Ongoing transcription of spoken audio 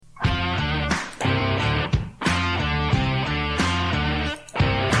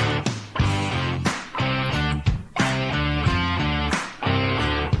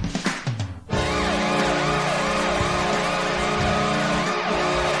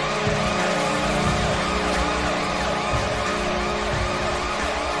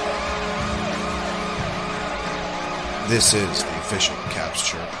This is the official Caps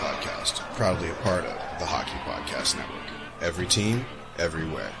Chirp podcast, proudly a part of the Hockey Podcast Network. Every team,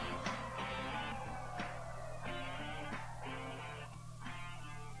 everywhere.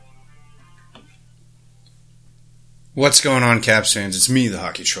 What's going on, Caps fans? It's me, the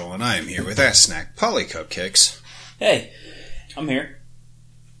Hockey Troll, and I am here with Ass Snack Polly Cupcakes. Hey, I'm here.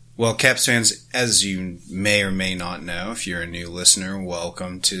 Well, Caps fans, as you may or may not know, if you're a new listener,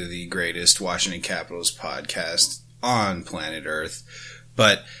 welcome to the greatest Washington Capitals podcast on planet Earth.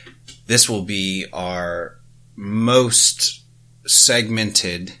 But this will be our most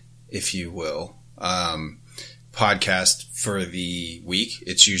segmented, if you will, podcast for the week.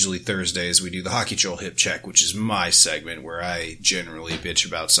 It's usually Thursdays. We do the Hockey Troll Hip Check, which is my segment where I generally bitch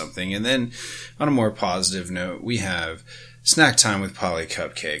about something. And then on a more positive note, we have Snack Time with Polly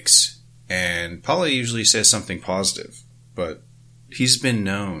Cupcakes. And Polly usually says something positive, but he's been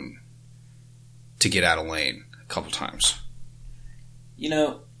known to get out of lane a couple times. You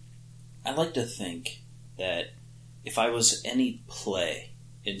know, I like to think that if I was any play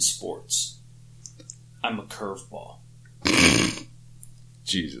in sports, I'm a curveball.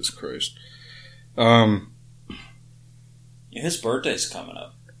 Jesus Christ. His birthday's coming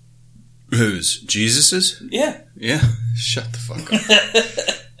up. Whose? Jesus's? Yeah. Yeah? Shut the fuck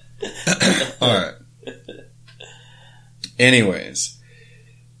up. Alright. Anyways.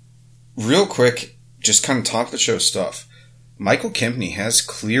 Real quick, just kind of top of the show stuff. Michael Kempney has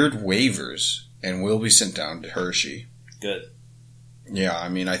cleared waivers and will be sent down to Hershey. Good. Yeah, I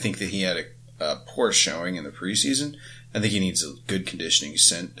mean, I think that he had a poor showing in the preseason. I think he needs a good conditioning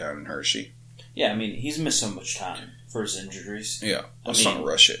sent down in Hershey. Yeah, I mean, he's missed so much time for his injuries. Yeah, let's not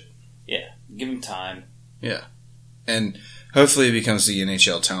rush it. Yeah, give him time. Yeah. And hopefully he becomes the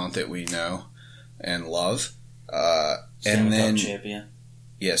NHL talent that we know and love. Stanley Cup champion.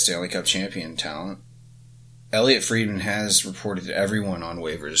 Yeah, Stanley Cup champion talent. Elliot Friedman has reported that everyone on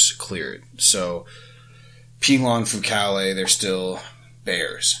waivers cleared. So, Pilon, Fucale, they're still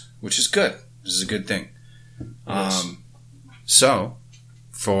Bears, which is good. This is a good thing. Yes. So,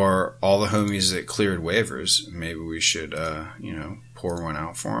 for all the homies that cleared waivers, maybe we should, pour one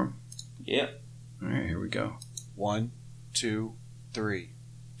out for them. Yep. All right, here we go. 1, 2, 3.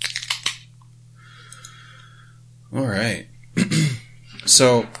 All right.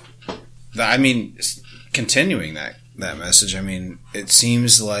 So, continuing that message, I mean, it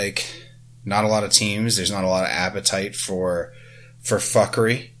seems like not a lot of teams, there's not a lot of appetite for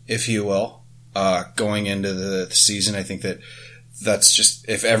fuckery, if you will, going into the season. I think that's just,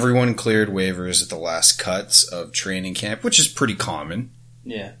 if everyone cleared waivers at the last cuts of training camp, which is pretty common.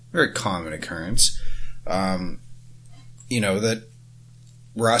 Yeah. Very common occurrence. That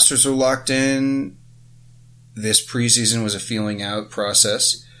rosters are locked in. This preseason was a feeling out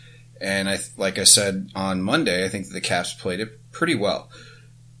process. And like I said on Monday, I think that the Caps played it pretty well.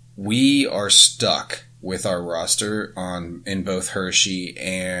 We are stuck with our roster in both Hershey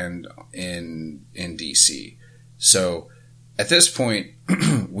and in DC. So at this point,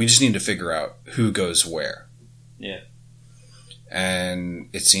 we just need to figure out who goes where. Yeah. And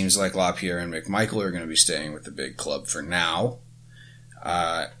it seems like LaPierre and McMichael are going to be staying with the big club for now,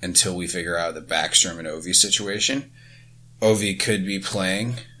 until we figure out the Backstrom and Ovi situation. Ovi could be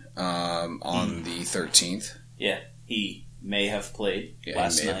playing on the 13th. Yeah, he may have played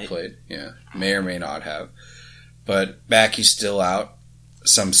last night. Yeah, may or may not have. But Backey's still out.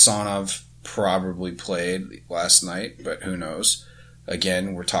 Samsonov probably played last night, but who knows?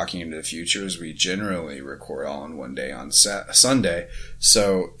 Again, we're talking into the future as we generally record all in one day on Sunday.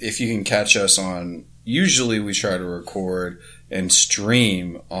 So if you can catch us on, usually we try to record and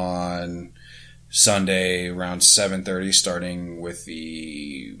stream on Sunday around 7:30, starting with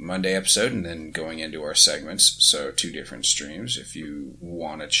the Monday episode and then going into our segments. So 2 different streams. If you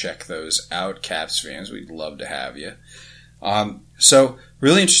want to check those out, Caps fans, we'd love to have you. So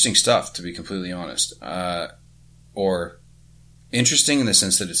really interesting stuff, to be completely honest. Or interesting in the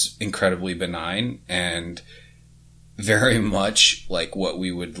sense that it's incredibly benign and very much like what we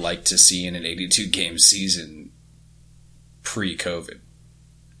would like to see in an 82-game season pre-COVID.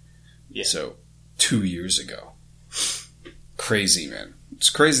 Yeah. So 2 years ago. Crazy, man. It's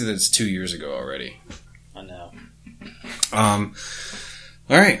crazy that it's 2 years ago already. I know. All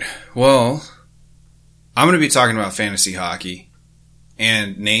right. Well, I'm going to be talking about fantasy hockey,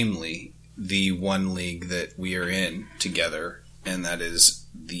 and namely the one league that we are in together, and that is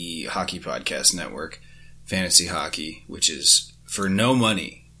the Hockey Podcast Network, Fantasy Hockey, which is for no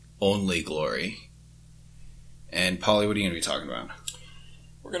money, only glory. And Polly, what are you going to be talking about?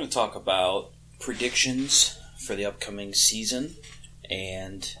 We're going to talk about predictions for the upcoming season,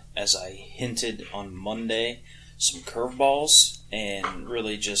 and as I hinted on Monday, some curveballs, and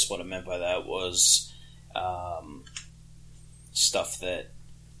really just what I meant by that was stuff that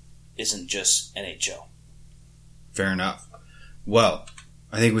isn't just NHL. Fair enough. Well,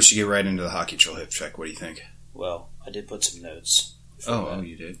 I think we should get right into the Hockey Troll Hip Check. What do you think? Well, I did put some notes. Oh,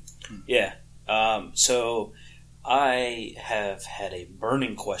 you did? Yeah. So I have had a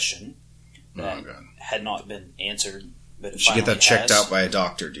burning question that had not been answered. But you should get that checked out by a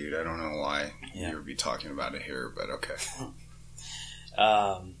doctor, dude. I don't know why you would be talking about it here, but okay.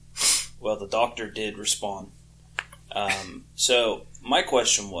 Well, the doctor did respond. So my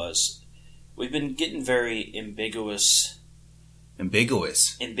question was, we've been getting very ambiguous.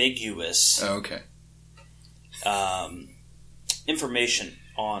 Ambiguous? Oh, okay. Information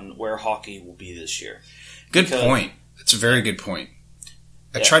on where hockey will be this year. Good point. That's a very good point.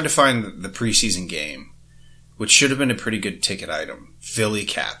 I tried to find the preseason game, which should have been a pretty good ticket item. Philly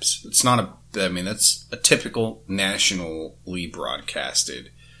Caps. It's not that's a typical nationally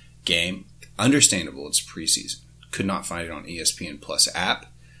broadcasted game. Understandable, it's preseason. Could not find it on ESPN Plus app.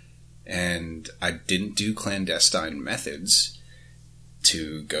 And I didn't do clandestine methods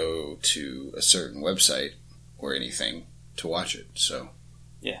to go to a certain website or anything to watch it. So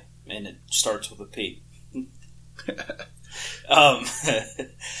yeah, and it starts with a P.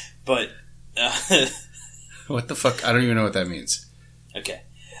 But what the fuck? I don't even know what that means. Okay.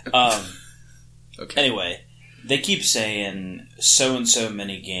 Okay. Anyway, they keep saying so and so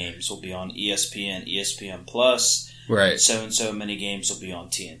many games will be on ESPN, ESPN Plus. Right. So and so many games will be on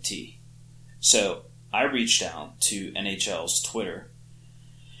TNT. So I reached out to NHL's Twitter.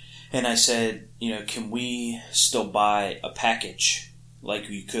 And I said, can we still buy a package like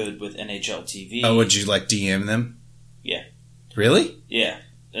you could with NHL TV? Oh, would you DM them? Yeah. Really? Yeah.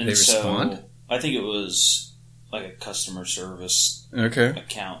 And they respond? I think it was like a customer service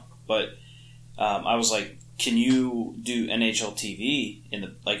account. But I was like, can you do NHL TV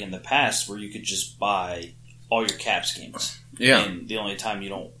in the past where you could just buy all your Caps games? Yeah. And the only time you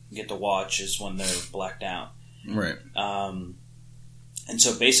don't get to watch is when they're blacked out. Right. And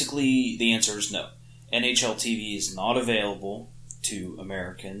so basically the answer is no. NHL TV is not available to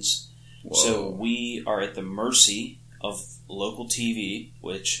Americans. Whoa. So we are at the mercy of local TV,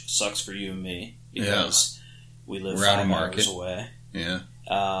 which sucks for you and me because we live 5 hours away. Yeah.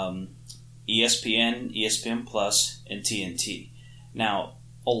 ESPN, ESPN Plus, and TNT. Now,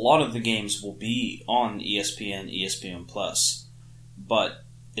 a lot of the games will be on ESPN, ESPN Plus, but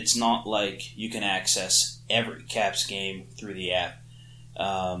it's not like you can access every Caps game through the app.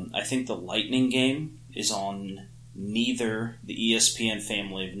 I think the Lightning game is on neither the ESPN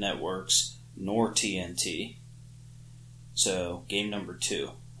family of networks nor TNT. So, game number 2.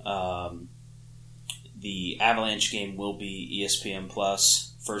 The Avalanche game will be ESPN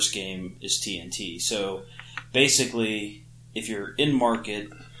Plus. First game is TNT. So, basically, if you're in market,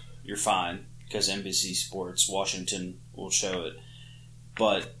 you're fine because NBC Sports Washington will show it.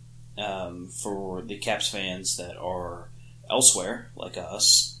 But for the Caps fans that are elsewhere, like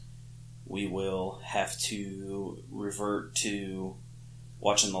us, we will have to revert to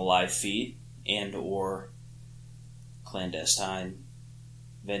watching the live feed and or clandestine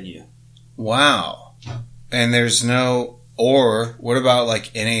venue. Wow. And there's no... Or, what about,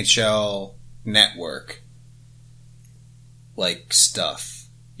 NHL Network? Stuff.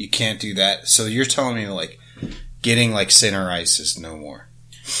 You can't do that. So you're telling me, getting, center ice is no more.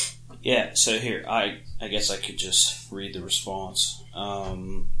 Yeah, so here, I guess I could just read the response.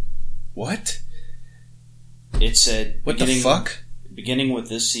 What? It said... What the fuck? Beginning with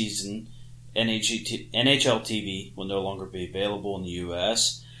this season, NHL TV will no longer be available in the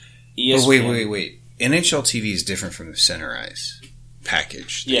U.S. ESPN, wait. NHL TV is different from the center ice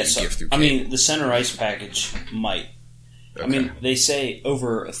package that you give through cable. The center ice package might. Okay. They say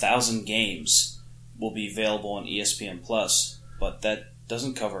over 1,000 games will be available on ESPN Plus, but that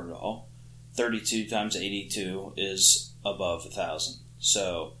doesn't cover it all. 32 times 82 is above 1,000.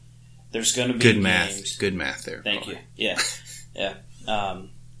 So there's going to be good games. math. Good math there. Thank you. Yeah. Yeah.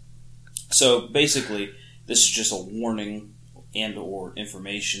 So basically, this is just a warning and or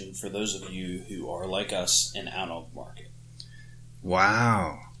information for those of you who are like us and out of market.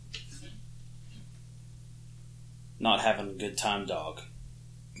 Wow. Not having a good time, dog.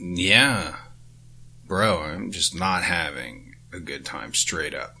 Yeah. Bro, I'm just not having a good time.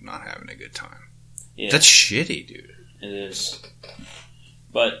 Straight up, not having a good time. Yeah. That's shitty, dude. It is.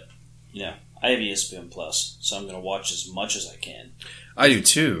 But, I have ESPN Plus, so I'm going to watch as much as I can. I do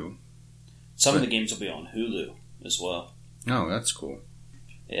too. Some of the games will be on Hulu as well. Oh, that's cool.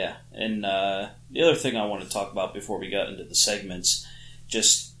 Yeah, and the other thing I want to talk about before we got into the segments,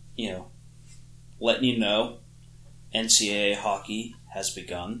 just, letting you know NCAA hockey has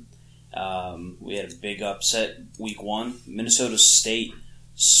begun. We had a big upset week 1. Minnesota State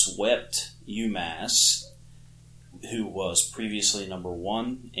swept UMass, who was previously number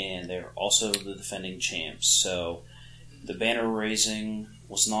 1, and they're also the defending champs. So the banner raising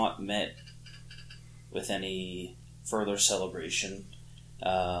was not met with any further celebration.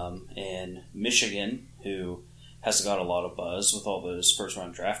 And Michigan, who has got a lot of buzz with all those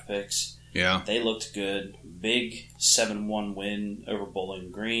first-round draft picks, they looked good. Big 7-1 win over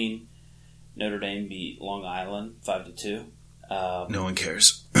Bowling Green. Notre Dame beat Long Island 5-2. No one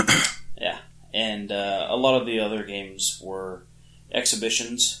cares. Yeah. And a lot of the other games were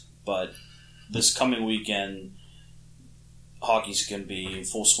exhibitions, but this coming weekend, hockey's going to be in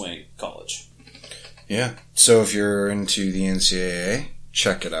full swing college. Yeah. So if you're into the NCAA,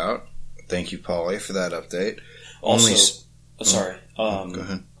 check it out. Thank you, Paulie, for that update. Also, go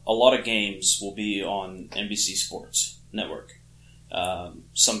ahead. A lot of games will be on NBC Sports Network.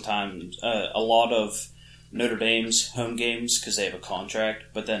 Sometimes a lot of Notre Dame's home games because they have a contract,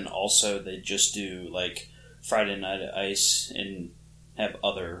 but then also they just do like Friday Night Ice and have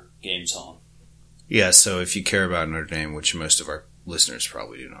other games on. Yeah, so if you care about Notre Dame, which most of our listeners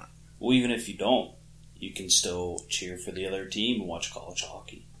probably do not. Well, even if you don't, you can still cheer for the other team and watch college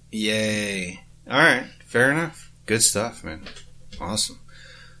hockey. Yay. All right, fair enough. Good stuff, man. Awesome.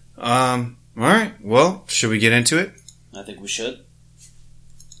 All right, well, should we get into it? I think we should.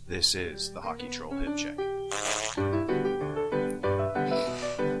 This is the Hockey Troll Hip Check.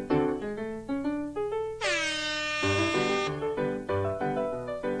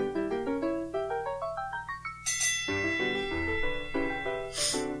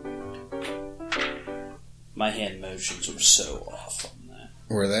 My hand motions were so off on that.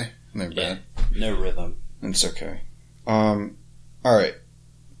 Were they? They're bad. No rhythm. It's okay. All right.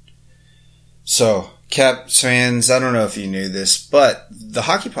 So, Caps fans, I don't know if you knew this, but the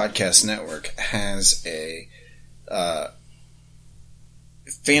Hockey Podcast Network has a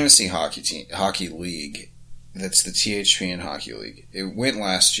fantasy hockey league that's the THPN Hockey League. It went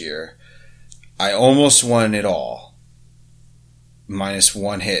last year. I almost won it all, minus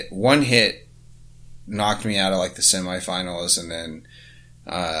one hit. One hit knocked me out of like the semifinals, and then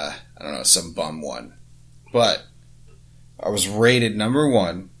I don't know, some bum won. But I was rated number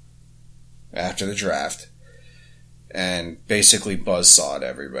 1 after the draft, and basically buzzsawed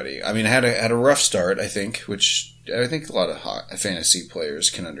everybody. I mean, I had a rough start, I think, which I think a lot of fantasy players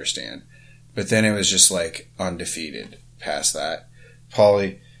can understand. But then it was just like undefeated past that.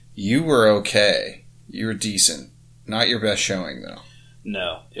 Paulie, you were okay. You were decent. Not your best showing, though.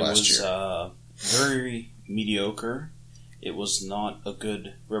 No, it was very mediocre. It was not a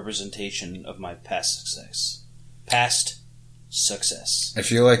good representation of my past success. I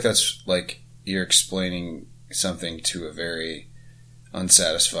feel like that's like you're explaining something to a very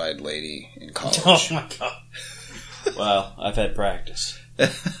unsatisfied lady in college. Oh my god. Well, I've had practice.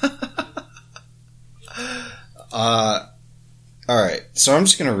 Alright, so I'm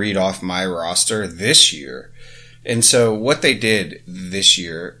just going to read off my roster this year. And so what they did this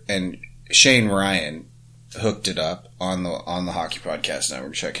year, and Shane Ryan hooked it up on the Hockey Podcast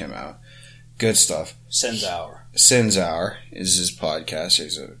Network. Check him out. Good stuff. Senzauer is his podcast.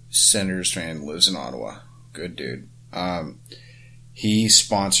 He's a Senators fan, lives in Ottawa. Good dude. He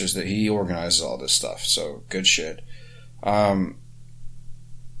sponsors that. He organizes all this stuff. So good shit.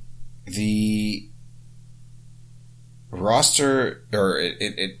 The roster, or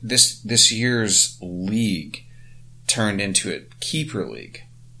this year's league turned into a keeper league.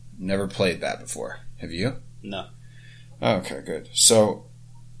 Never played that before. Have you? No. Okay, good. So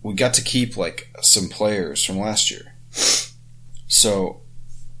we got to keep like some players from last year. So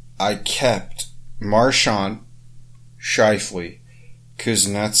I kept Marchand, Scheifele,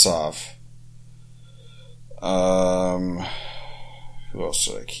 Kuznetsov. Who else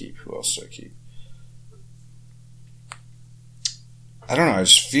did I keep? I don't know. I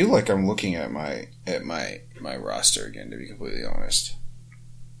just feel like I'm looking at my roster again, to be completely honest.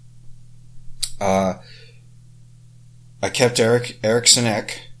 I kept Eriksson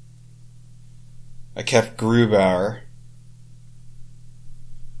Ek. I kept Grubauer.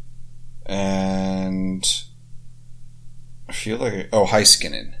 And I feel like...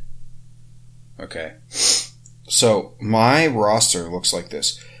 Heiskanen. Okay. So, my roster looks like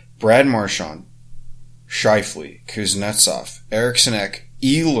this. Brad Marchand, Scheifele, Kuznetsov, Eriksson Ek,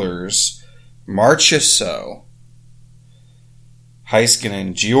 Ehlers, Marchessault,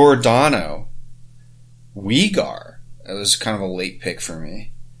 Heiskanen, Giordano, Weegar. That was kind of a late pick for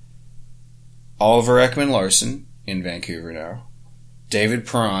me. Oliver Ekman-Larsson in Vancouver now. David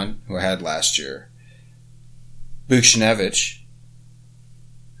Perron, who I had last year. Buchnevich,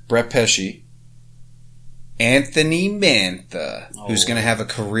 Brett Pesce, Anthony Mantha, who's going to have a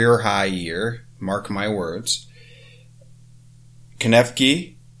career-high year, mark my words,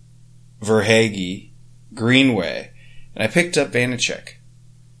 Konecny, Verhaeghe, Greenway, and I picked up Vanacek.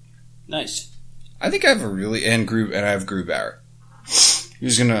 Nice. I think I have I have Grubauer.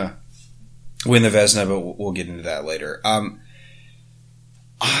 Who's going to win the Vezina, but we'll get into that later. I'm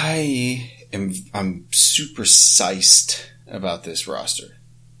super psyched about this roster.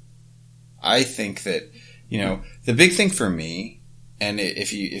 I think that, the big thing for me, and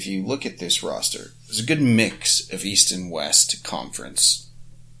if you look at this roster, there's a good mix of East and West Conference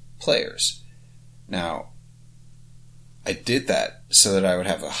players. Now, I did that so that I would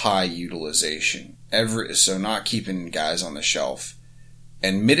have a high utilization, so not keeping guys on the shelf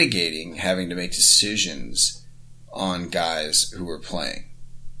and mitigating having to make decisions on guys who are playing.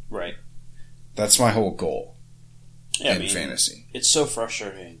 Right. That's my whole goal in fantasy. It's so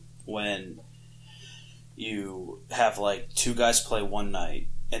frustrating when you have like two guys play one night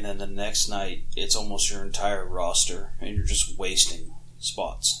and then the next night it's almost your entire roster and you're just wasting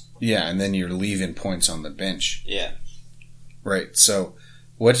spots. Yeah, and then you're leaving points on the bench. Yeah. Right. So,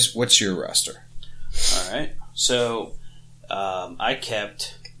 what's your roster? All right. So, I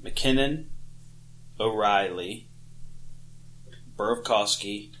kept McKinnon, O'Reilly,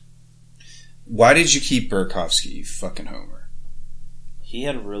 Burakovsky. Why did you keep Burakovsky, you fucking homer? He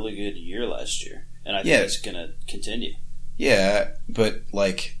had a really good year last year, and I think it's going to continue. Yeah, but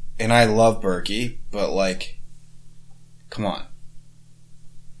and I love Berkey, but come on.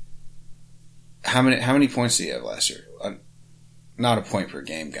 How many points did he have last year? Not a point per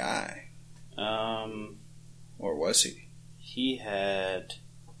game guy. Or was he? He had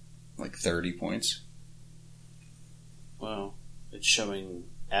 30 points. Well, it's showing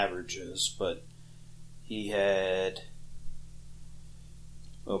averages, but he had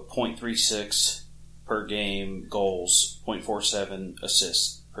 0.36 per game goals, 0.47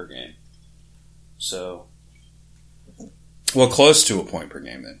 assists per game. So, well, close to a point per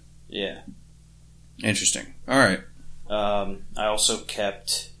game then. Yeah. Interesting. All right. I also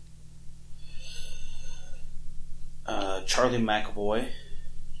kept Charlie McAvoy,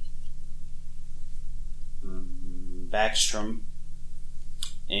 Backstrom,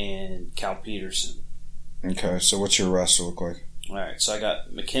 and Cal Peterson. Okay, so what's your roster look like? All right, so I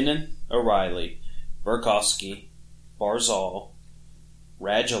got McKinnon, O'Reilly, Burakovsky, Barzal,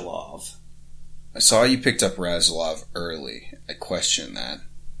 Radulov. I saw you picked up Radulov early. I question that.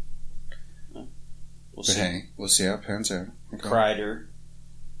 We'll but see. Hey, we'll see how it pans out. Okay. Kreider,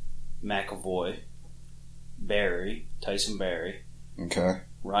 McAvoy, Tyson Barrie. Okay.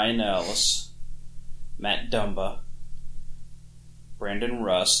 Ryan Ellis, Matt Dumba, Brandon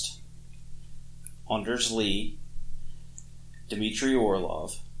Rust, Anders Lee, Dmitry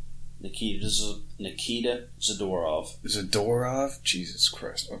Orlov, Nikita Zadorov. Zadorov? Jesus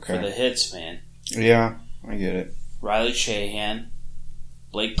Christ. Okay. For the hits, man. Yeah, I get it. Riley Shahan,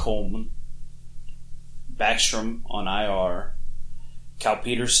 Blake Coleman, Backstrom on IR, Cal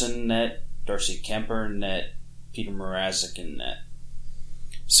Peterson net, Darcy Kemper net, Peter Mrazek in net.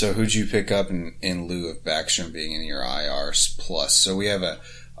 So who'd you pick up in lieu of Backstrom being in your IRs plus? So we have a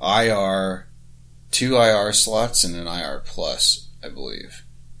IR, 2 IR slots and an IR plus, I believe.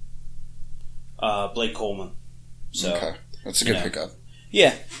 Blake Coleman. So, okay. That's a good pickup.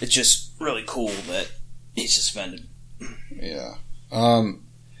 Yeah, it's just really cool that he's suspended. Yeah.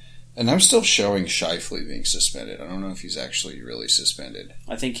 And I'm still showing Scheifele being suspended. I don't know if he's actually really suspended.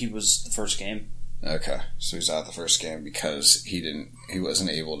 I think he was the first game. Okay, so he's out the first game because he wasn't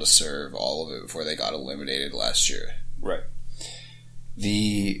able to serve all of it before they got eliminated last year. Right.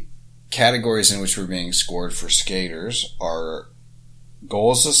 The categories in which we're being scored for skaters are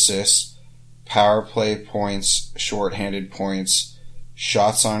goals, assists, power play points, shorthanded points,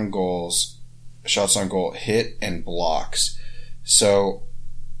 shots on goal, hit, and blocks. So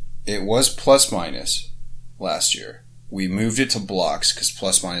it was plus minus last year. We moved it to blocks because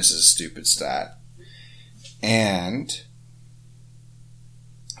plus minus is a stupid stat. And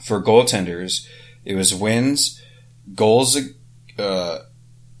for goaltenders, it was wins, goals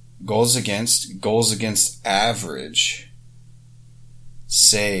against average,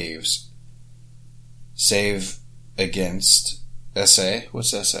 saves, save against SA.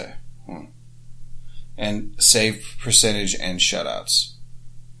 What's SA? And save percentage and shutouts.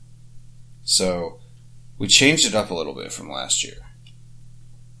 So we changed it up a little bit from last year.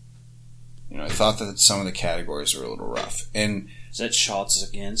 I thought that some of the categories were a little rough. And is that shots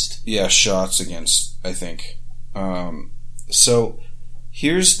against? Yeah, shots against, I think. So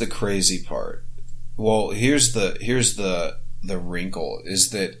here's the crazy part. Well, here's the wrinkle is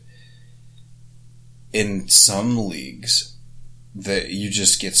that in some leagues that you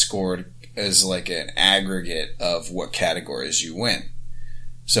just get scored as like an aggregate of what categories you win.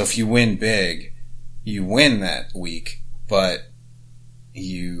 So if you win big, you win that week, but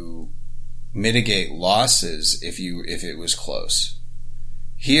you mitigate losses if it was close.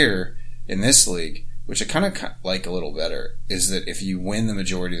 Here in this league, which I kind of like a little better, is that if you win the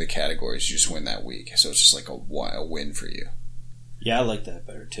majority of the categories, you just win that week. So it's just like a win for you. Yeah, I like that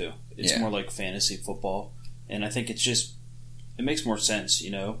better too. It's Yeah. more like fantasy football, and I think it makes more sense.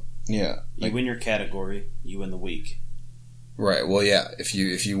 Yeah, You win your category, you win the week. right. Well, yeah. If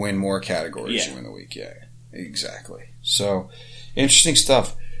you win more categories, Yeah. you win the week. Yeah, exactly. So interesting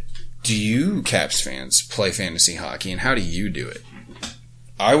stuff. Do you Caps fans play fantasy hockey, and how do you do it?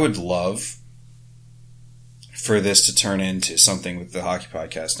 I would love for this to turn into something with the Hockey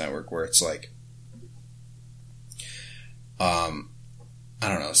Podcast Network where it's like, I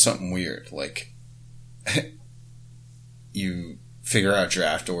don't know, something weird. Like, you figure out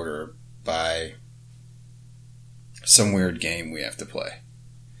draft order by some weird game we have to play.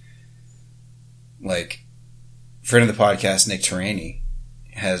 Like, friend of the podcast, Nick Tarani,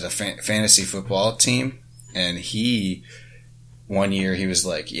 has a fantasy football team, and one year he was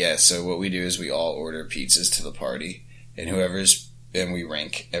like, yeah, so what we do is we all order pizzas to the party, and we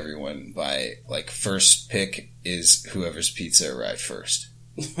rank everyone by, like, first pick is whoever's pizza arrived first.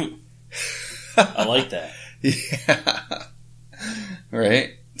 I like that. Yeah.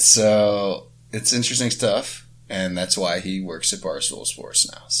 Right? So, it's interesting stuff, and that's why he works at Barstool Sports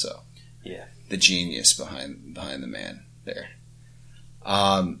now, so. Yeah. The genius behind the man there.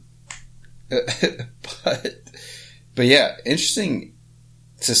 But yeah, interesting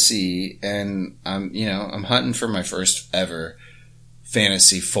to see, and I'm hunting for my first ever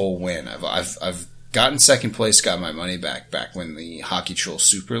fantasy full win. I've gotten second place, got my money back when the Hockey Troll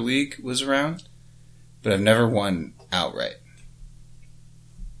Super League was around, but I've never won outright.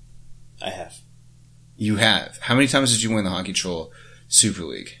 I have. You have. How many times did you win the Hockey Troll Super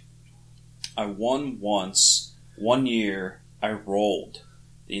League? I won once. 1 year, I rolled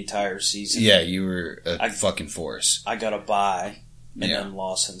the entire season. Yeah, you were a fucking force. I got a bye and Yeah. then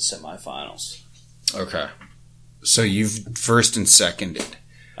lost in the semifinals. Okay. So you've first and seconded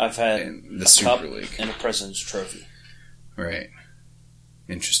I've had in the a Super cup League. and a President's Trophy. Right.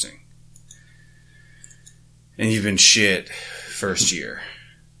 Interesting. And you've been shit first year.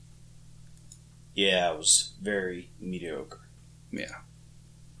 Yeah, I was very mediocre. Yeah.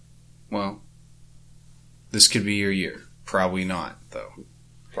 Well, this could be your year. Probably not, though.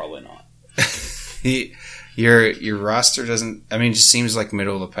 Probably not. Your roster doesn't. I mean, it just seems like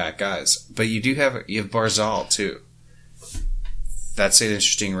middle of the pack guys. But you have Barzal too. That's an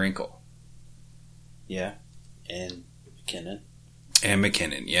interesting wrinkle. Yeah. And McKinnon. And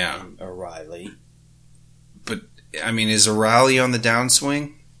McKinnon, yeah. And O'Reilly. But I mean, is O'Reilly on the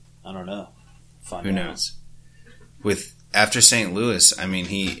downswing? I don't know. Find Who out. knows? After St. Louis, I mean,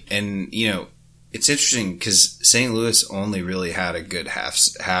 it's interesting because St. Louis only really had a good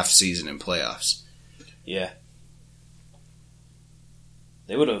half season in playoffs. Yeah.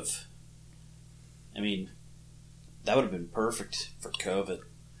 They would have. I mean, that would have been perfect for COVID.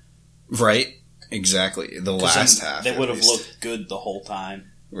 Right? Exactly. The 'Cause last then half. They at would have least. looked good the whole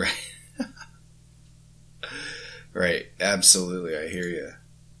time. Right. Right. Absolutely. I hear you.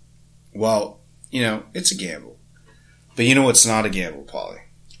 Well, it's a gamble. But you know what's not a gamble, Paulie?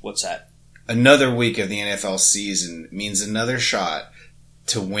 What's that? Another week of the NFL season means another shot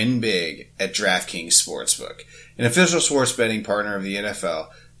to win big at DraftKings Sportsbook. An official sports betting partner of the NFL,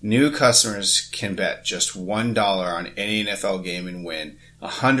 new customers can bet just $1 on any NFL game and win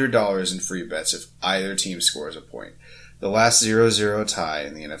 $100 in free bets if either team scores a point. The last 0-0 tie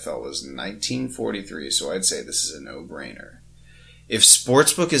in the NFL was 1943, so I'd say this is a no-brainer. If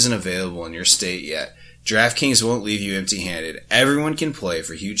Sportsbook isn't available in your state yet, DraftKings won't leave you empty-handed. Everyone can play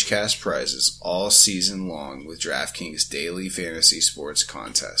for huge cash prizes all season long with DraftKings Daily Fantasy Sports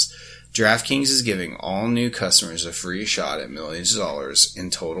Contest. DraftKings is giving all new customers a free shot at millions of dollars in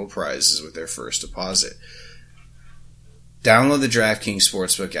total prizes with their first deposit. Download the DraftKings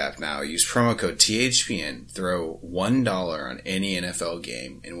Sportsbook app now. Use promo code THPN. Throw $1 on any NFL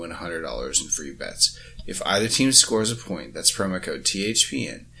game and win $100 in free bets. If either team scores a point, that's promo code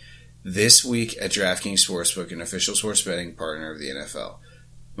THPN. This week at DraftKings Sportsbook, an official sports betting partner of the NFL.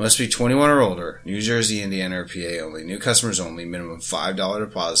 Must be 21 or older. New Jersey, Indiana, or PA only. New customers only. Minimum $5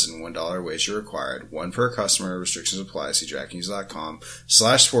 deposit and $1 wager required. One per customer. Restrictions apply. See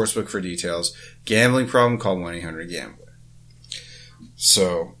DraftKings.com/sportsbook for details. Gambling problem? Call 1-800-GAMBLER.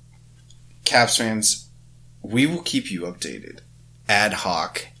 So, Caps fans, we will keep you updated ad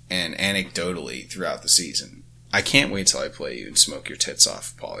hoc and anecdotally throughout the season. I can't wait till I play you and smoke your tits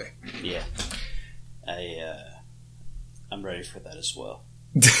off, Paulie. Yeah. I'm ready for that as well.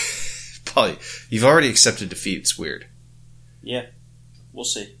 Paulie, you've already accepted defeat. It's weird. Yeah. We'll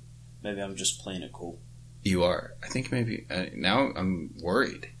see. Maybe I'm just playing it cool. You are. I think maybe... now I'm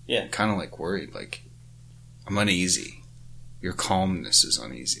worried. Yeah. Kind of like worried. Like, I'm uneasy. Your calmness is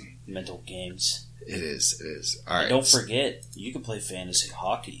uneasy. Mental games. It is. All right. And don't forget, you can play fantasy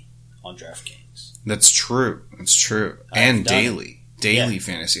hockey on DraftKings. That's true. And daily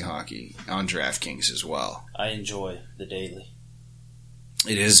fantasy hockey on DraftKings as well. I enjoy the daily.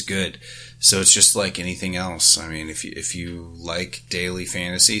 It is good. So it's just like anything else. I mean, if you like daily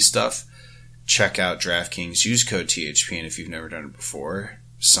fantasy stuff, check out DraftKings. Use code THPN if you've never done it before.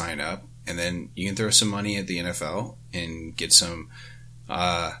 Sign up. And then you can throw some money at the NFL and get some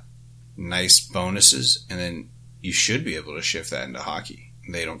nice bonuses. And then you should be able to shift that into hockey.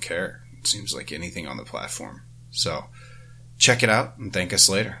 They don't care. It seems like anything on the platform. So check it out and thank us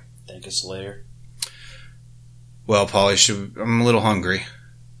later. Thank us later. Well, Paulie, I'm a little hungry.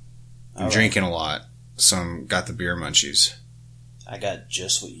 I'm All drinking a lot, so I've got the beer munchies. I got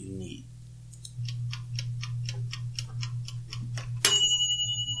just what you need.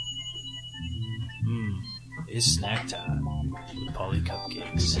 It's snack time with Polly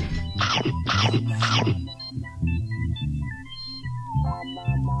Cupcakes.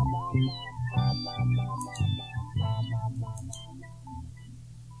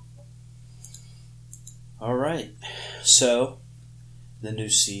 All right. So, the new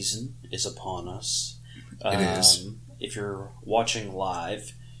season is upon us. It is. If you're watching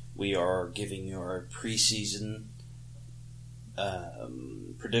live, we are giving you our preseason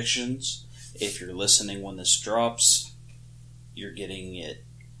predictions. If you're listening when this drops, you're getting it.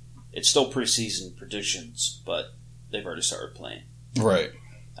 It's still preseason predictions, but they've already started playing. Right.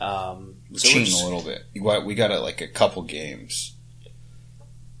 We're Cheating a little bit. We got like a couple games.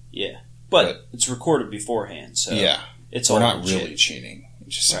 Yeah. But it's recorded beforehand, so yeah, it's we're all not legit. really cheating. It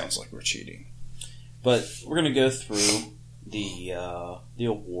just sounds like we're cheating. But we're going to go through the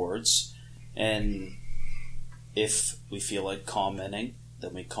awards, and if we feel like commenting,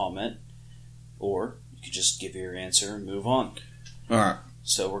 then we comment, or you could just give your answer and move on. All right.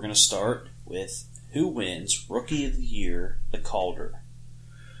 So we're going to start with who wins Rookie of the Year, the Calder.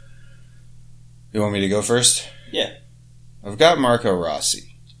 You want me to go first? Yeah. I've got Marco Rossi.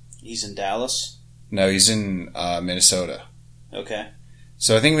 He's in Dallas? No, he's in Minnesota. Okay.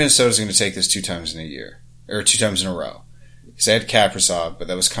 So I think Minnesota's going to take this 2 times in a year. Or 2 times in a row. Because they had Kaprizov, but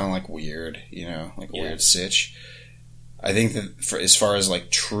that was kind of like weird, like a weird sitch. I think that as far as like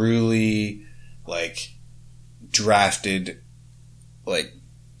truly like drafted like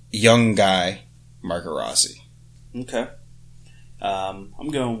young guy, Marco Rossi. Okay. I'm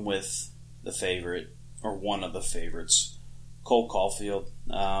going with the favorite, or one of the favorites, Cole Caulfield.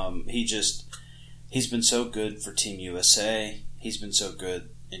 He's been so good for Team USA. He's been so good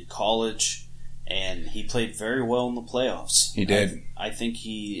in college, and he played very well in the playoffs. He did. I think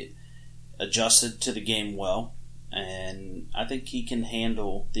he adjusted to the game well, and I think he can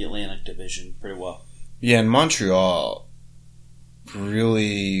handle the Atlantic Division pretty well. Yeah, and Montreal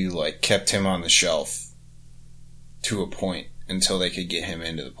really like kept him on the shelf to a point until they could get him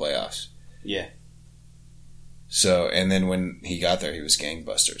into the playoffs. Yeah. So, and then when he got there, he was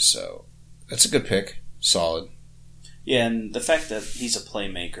gangbusters. So, that's a good pick. Solid. Yeah, and the fact that he's a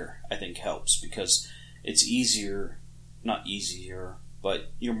playmaker, I think, helps because it's not easier,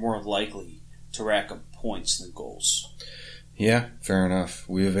 but you're more likely to rack up points than goals. Yeah, fair enough.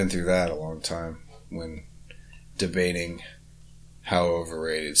 We've been through that a long time when debating how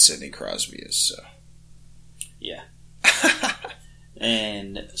overrated Sidney Crosby is. So, yeah.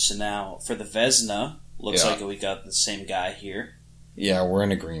 And so now for the Vezina, looks like we got the same guy here. Yeah, we're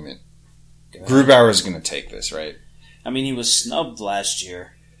in agreement. Grubauer is going to take this, right? I mean, he was snubbed last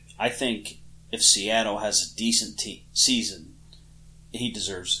year. I think if Seattle has a decent season, he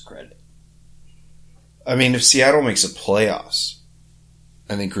deserves the credit. I mean, if Seattle makes the playoffs,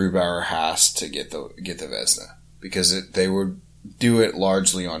 I think Grubauer has to get the Vezina because they would do it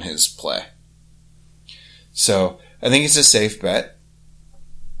largely on his play. So I think it's a safe bet,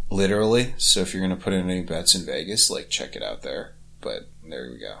 literally. So if you're going to put in any bets in Vegas, like check it out there. But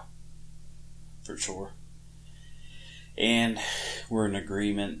there we go. For sure. And we're in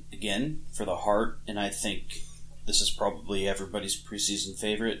agreement again for the Hart, and I think this is probably everybody's preseason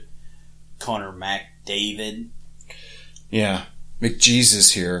favorite, Connor McDavid. Yeah,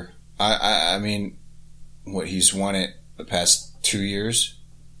 McJesus here. I mean, what he's won it the past 2 years.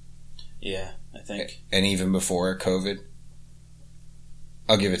 Yeah, I think. And even before COVID,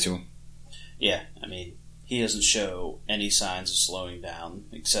 I'll give it to him. Yeah, I mean, he doesn't show any signs of slowing down,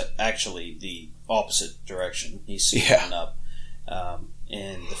 except actually the opposite direction. He's speeding up.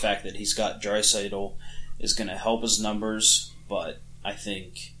 And the fact that he's got Draisaitl is going to help his numbers, but I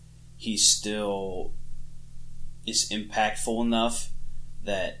think he still is impactful enough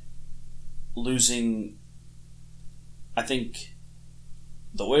that losing... I think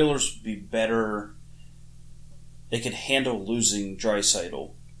the Oilers would be better... They could handle losing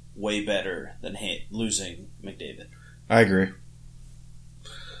Draisaitl way better than losing McDavid. I agree.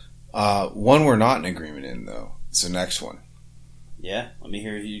 One we're not in agreement in, though. It's the next one. Yeah, let me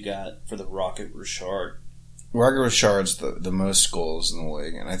hear who you got for the Rocket Richard. Rocket Richard's the most goals in the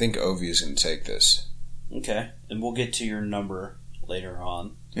league, and I think Ovi is going to take this. Okay, and we'll get to your number later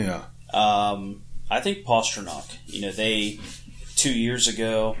on. Yeah. I think Pastrnak. They 2 years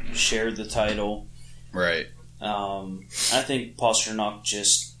ago shared the title. Right. I think Pastrnak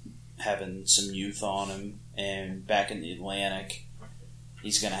just having some youth on him, and back in the Atlantic,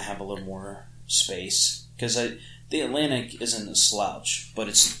 he's going to have a little more space. Because the Atlantic isn't a slouch, but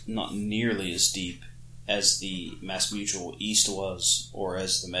it's not nearly as deep as the MassMutual East was, or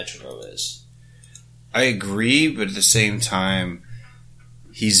as the Metro is. I agree, but at the same time,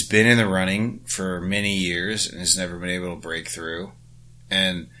 he's been in the running for many years and has never been able to break through.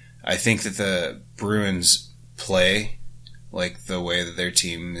 And I think that the Bruins play, like the way that their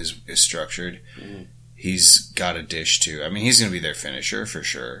team is structured, he's got a dish too. I mean, he's going to be their finisher for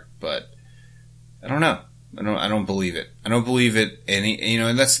sure, but I don't know. I don't believe it. I don't believe it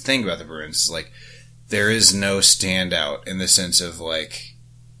and that's the thing about the Bruins, is like there is no standout in the sense of like,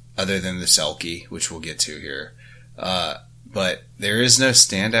 other than the Selke, which we'll get to here. But there is no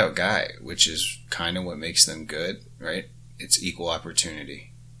standout guy, which is kind of what makes them good, right? It's equal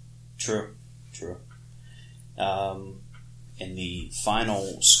opportunity. True. In the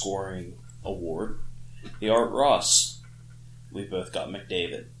final scoring award, the Art Ross, we both got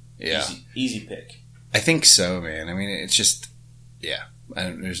McDavid. Yeah. Easy pick. I think so, man. I mean, it's just, yeah.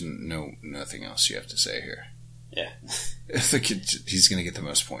 There's nothing else you have to say here. Yeah. I think he's going to get the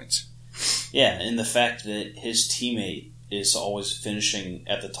most points. Yeah, and the fact that his teammate is always finishing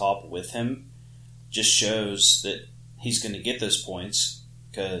at the top with him just shows that he's going to get those points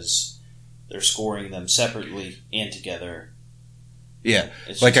because they're scoring them separately and together. Yeah.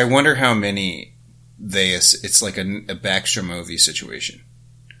 Like, I wonder how many it's like a Backstrom-Ovi situation.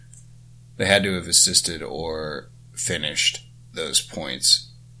 They had to have assisted or finished those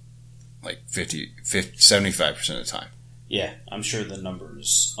points like 75% of the time. Yeah, I'm sure the number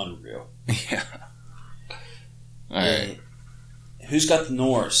is unreal. Yeah. All right. Who's got the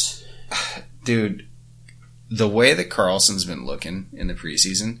Norris? Dude, the way that Carlson's been looking in the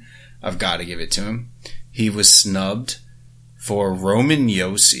preseason, I've got to give it to him. He was snubbed for Roman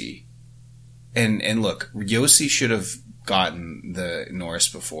Josi. And look, Josi should have gotten the Norris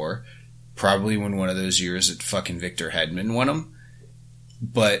before. Probably when one of those years that fucking Victor Hedman won him.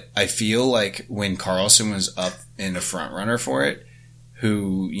 But I feel like when Carlson was up in a front runner for it,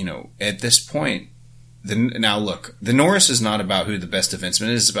 who, at this point, now look, the Norris is not about who the best defenseman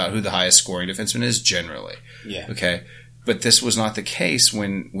is, it's about who the highest scoring defenseman is generally. Yeah. Okay? But this was not the case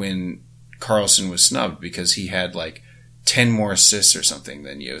when Carlson was snubbed because he had like 10 more assists or something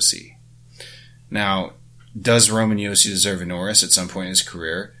than Josi. Now, does Roman Josi deserve a Norris at some point in his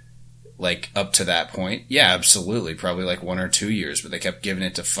career? Like, up to that point? Yeah, absolutely. Probably like 1 or 2 years, but they kept giving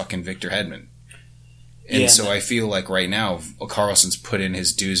it to fucking Victor Hedman. And I feel like right now, Carlson's put in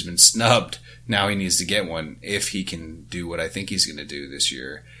his dues, been snubbed. Now he needs to get one if he can do what I think he's going to do this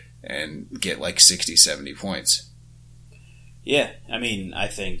year and get like 60, 70 points. Yeah, I mean, I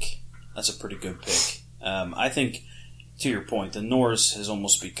think that's a pretty good pick. I think, to your point, the Norris has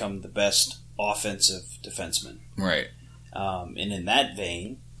almost become the best offensive defenseman. Right. And in that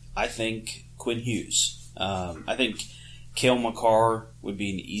vein, I think Quinn Hughes. I think Cale Makar would be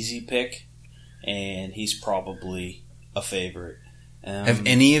an easy pick, and he's probably a favorite. Have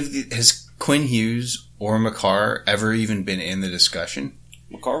any of has Quinn Hughes or Makar ever even been in the discussion?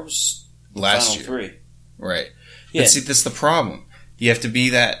 Makar was last final year. 3. Right. Yeah. But see, that's the problem. You have to be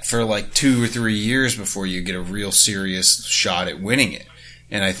that for like 2 or 3 years before you get a real serious shot at winning it.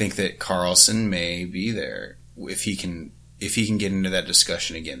 And I think that Carlson may be there if he can get into that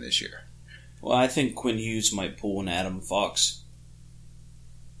discussion again this year. Well, I think Quinn Hughes might pull an Adam Fox.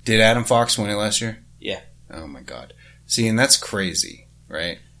 Did Adam Fox win it last year? Yeah. Oh my God. See, and that's crazy,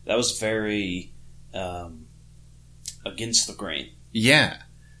 right? That was very against the grain. Yeah.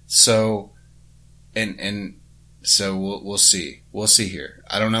 So, and So we'll see. We'll see here.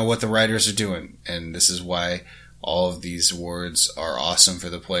 I don't know what the writers are doing, and this is why all of these awards are awesome for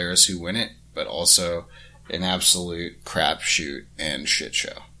the players who win it, but also an absolute crapshoot and shit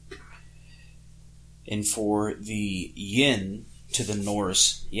show. And for the yin to the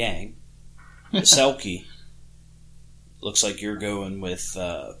Norse yang, the Selkie, looks like you're going with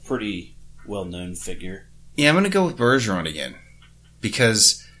a pretty well-known figure. Yeah, I'm going to go with Bergeron again,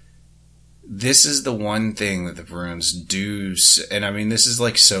 because this is the one thing that the Bruins do, and I mean, this is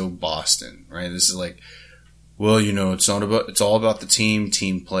like so Boston, right? This is like, well, it's all about the team.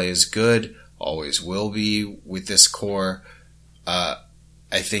 Team play is good, always will be with this core.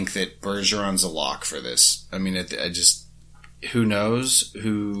 I think that Bergeron's a lock for this. I mean, who knows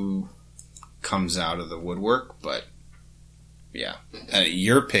who comes out of the woodwork, but yeah,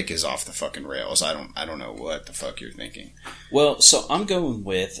 your pick is off the fucking rails. I don't know what the fuck you're thinking. Well, so I'm going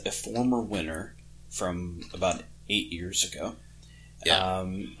with a former winner from about 8 years ago. Yeah.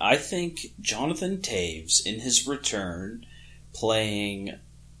 I think Jonathan Toews, in his return, playing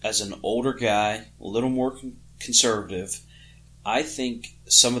as an older guy, a little more conservative, I think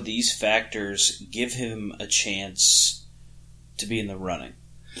some of these factors give him a chance to be in the running.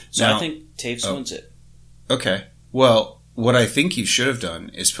 So Now, I think Toews wins it. Okay. Well, what I think you should have done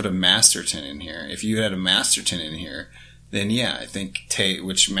is put a Masterton in here. If you had a Masterton in here, then yeah, I think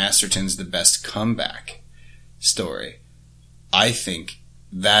which Masterton's the best comeback story. I think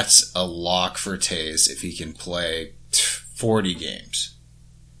that's a lock for Toews if he can play 40 games.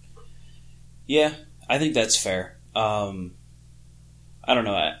 Yeah, I think that's fair. I don't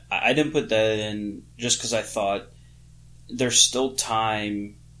know. I didn't put that in just because I thought there's still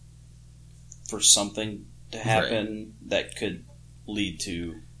time for something to happen that could lead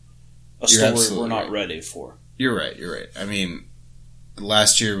to a story we're not ready for. You're right. I mean,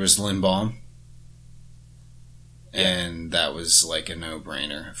 last year was Lindbaum, and that was like a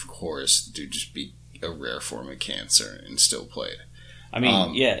no-brainer. Of course, dude just beat a rare form of cancer and still played. I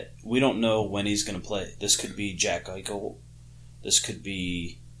mean, we don't know when he's going to play. This could be Jack Eichel. This could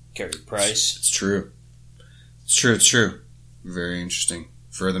be Carey Price. It's true. It's true. Very interesting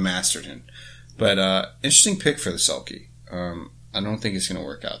for the Masterton. But interesting pick for the Selkie. I don't think it's going to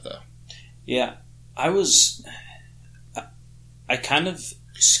work out, though. Yeah. I kind of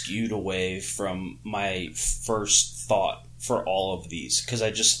skewed away from my first thought for all of these because I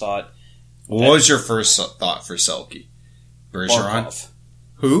just thought... What was your first thought for Selkie? Bergeron? Barkov.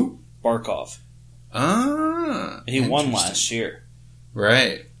 Who? Barkov. Ah. He won last year.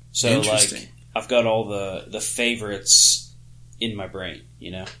 Right. So, like, I've got all the favorites in my brain,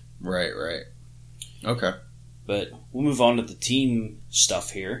 Right. Okay. But we'll move on to the team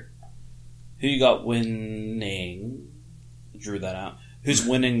stuff here. Who you got winning? Drew that out. Who's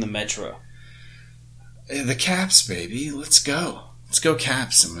winning the Metro? The Caps, baby. Let's go. Let's go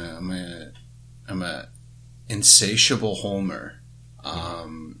Caps. I'm a insatiable homer.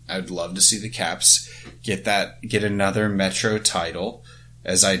 I'd love to see the Caps get another Metro title,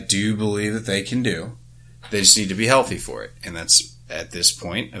 as I do believe that they can do. They just need to be healthy for it, and that's at this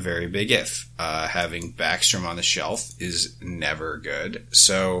point a very big if. Having Backstrom on the shelf is never good,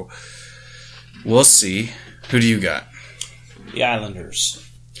 so we'll see. Who do you got? The Islanders.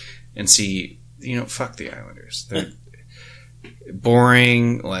 And see, fuck the Islanders. They're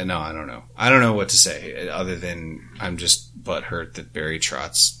boring. Well, no, I don't know. I don't know what to say other than I'm just butthurt that Barry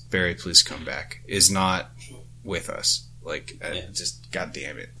Trotz, Barry, please come back, is not with us. Like, just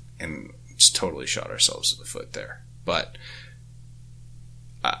goddamn it, and just totally shot ourselves in the foot there. But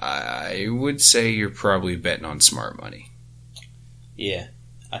I would say you're probably betting on smart money. Yeah,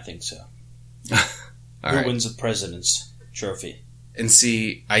 I think so. Who wins the President's Trophy? And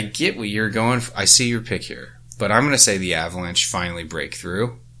see, I get what you're going for. I see your pick here. But I'm going to say the Avalanche finally break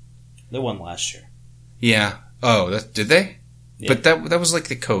through. They won last year. Yeah. Oh, did they? Yeah. But that was like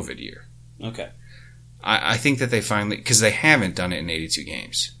the COVID year. Okay. I think that they finally... Because they haven't done it in 82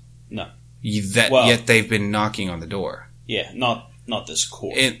 games. No. Yet they've been knocking on the door. Yeah, not this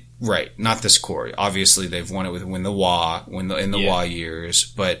core. Right, not this core. Obviously, they've won it in the Wah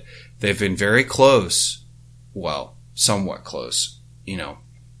years, but they've been very close. Well, somewhat close.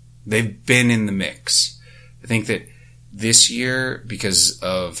 They've been in the mix. I think that this year, because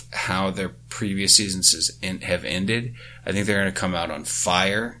of how their previous seasons have ended, I think they're going to come out on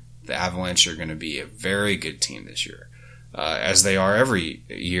fire. The Avalanche are going to be a very good team this year, as they are every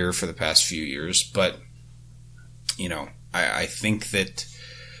year for the past few years. But I think that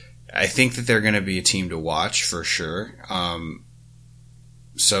they're going to be a team to watch for sure.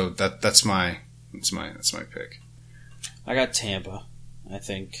 So that's my pick. I got Tampa. I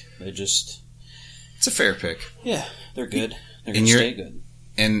think they just It's a fair pick. Yeah, they're good. They're going to stay good.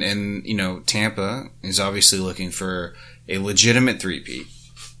 And Tampa is obviously looking for a legitimate three-peat.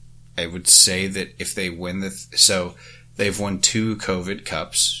 I would say that if they win so they've won 2 COVID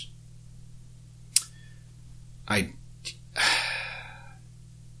Cups. I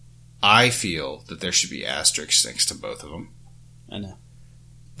feel that there should be asterisks next to both of them. I know.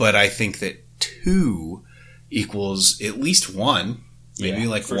 But I think that 2 equals at least 1. Maybe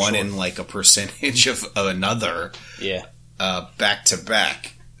one sure. In like a percentage of another. Yeah. Back to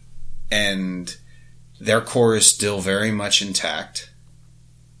back. And their core is still very much intact.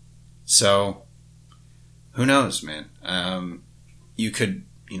 So, who knows, man? You could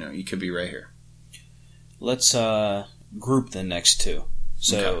be right here. Let's group the next 2.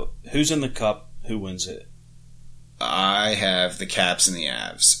 So, okay. Who's in the Cup? Who wins it? I have the Caps and the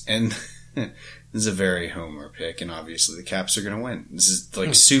Avs. And this is a very homer pick, and obviously the Caps are going to win. This is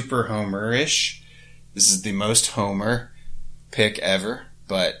like super homer-ish. This is the most homer pick ever.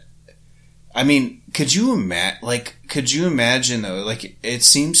 But, I mean, could you imagine, though, like, it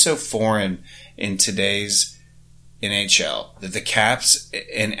seems so foreign in today's NHL that the Caps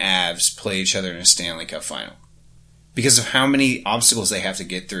and Avs play each other in a Stanley Cup final. Because of how many obstacles they have to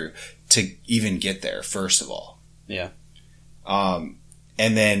get through to even get there, first of all. Yeah.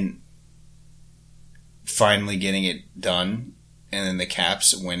 And then finally getting it done, and then the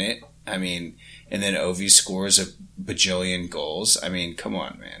Caps win it. I mean, and then Ovi scores a bajillion goals. I mean, come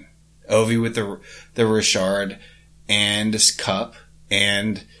on, man. Ovi with the Richard and Cup,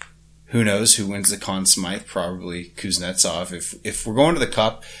 and who knows who wins the Conn Smythe? Probably Kuznetsov. If we're going to the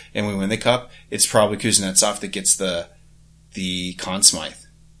Cup and we win the Cup, it's probably Kuznetsov that gets the Conn Smythe.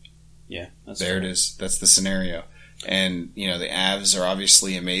 Yeah, there it is. That's the scenario. And the Avs are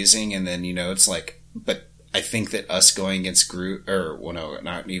obviously amazing, and then it's like, but I think that us going against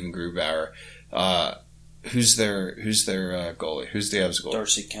not even Grubauer. Who's their goalie? Who's the Avs goalie?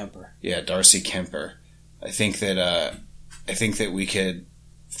 Darcy Kemper. Yeah, Darcy Kemper. I think that we could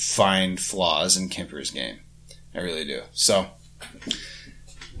find flaws in Kemper's game. I really do. So,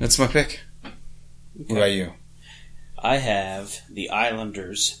 that's my pick. Okay. What about you? I have the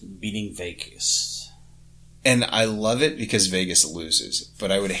Islanders beating Vegas. And I love it because Vegas loses,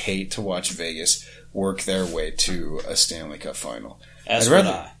 but I would hate to watch Vegas work their way to a Stanley Cup final. As would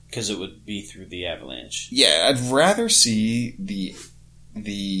I, because it would be through the Avalanche. Yeah, I'd rather see the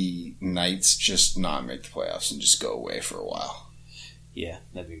Knights just not make the playoffs and just go away for a while. Yeah,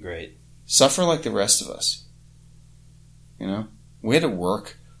 that'd be great. Suffer like the rest of us. We had to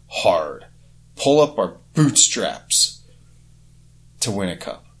work hard, pull up our bootstraps to win a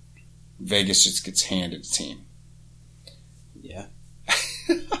cup. Vegas just gets handed a team. Yeah.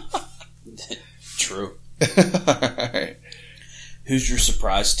 True. Right. Who's your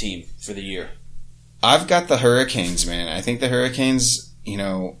surprise team for the year? I've got the Hurricanes, man. I think the Hurricanes,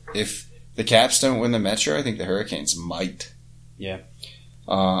 if the Caps don't win the Metro, I think the Hurricanes might. Yeah.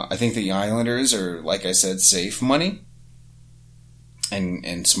 I think the Islanders are, like I said, safe money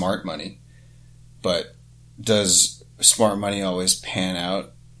and smart money. But does smart money always pan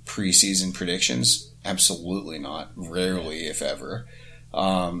out preseason predictions? Absolutely not. Rarely, if ever.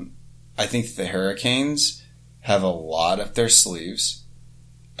 I think the Hurricanes have a lot up their sleeves.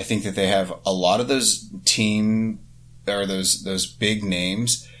 I think that they have a lot of those those big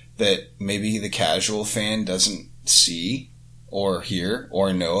names that maybe the casual fan doesn't see or hear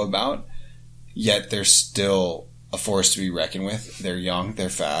or know about, yet they're still a force to be reckoned with. They're young, they're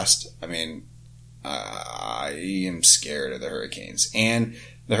fast. I mean, I am scared of the Hurricanes. And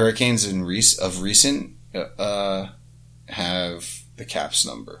the Hurricanes of recent have the Caps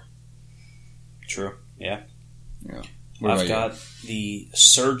number. True, yeah. Yeah. I've got the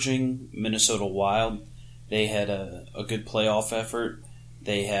surging Minnesota Wild. They had a good playoff effort.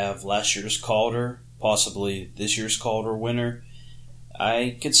 They have last year's Calder, possibly this year's Calder winner.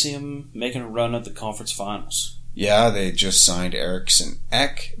 I could see them making a run at the conference finals. Yeah, they just signed Eriksson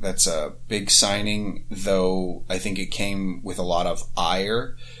Ek. That's a big signing, though I think it came with a lot of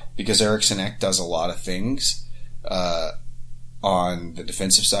ire because Eriksson Ek does a lot of things on the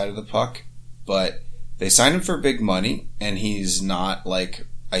defensive side of the puck. But they signed him for big money, and he's not like,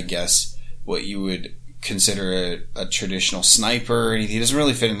 I guess, what you would consider a traditional sniper. He doesn't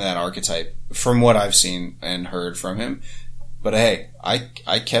really fit into that archetype from what I've seen and heard from him. But hey,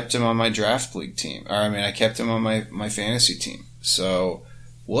 I kept him on my draft league team. I kept him on my fantasy team. So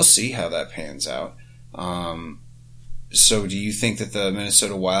we'll see how that pans out. So do you think that the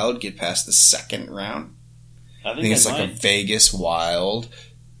Minnesota Wild get past the second round? I think it's like a Vegas Wild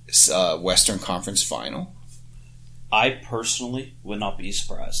Western Conference final? I personally would not be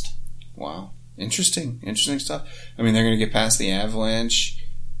surprised. Wow. Interesting stuff. I mean, they're going to get past the Avalanche.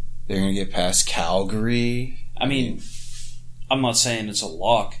 They're going to get past Calgary. I mean, I'm not saying it's a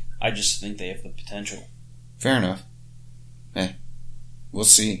lock. I just think they have the potential. Fair enough. We'll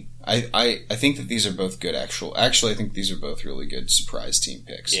see. I think that these are both good actually, I think these are both really good surprise team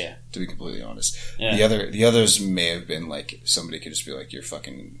picks. Yeah. To be completely honest. Yeah. The others may have been like, somebody could just be like, you're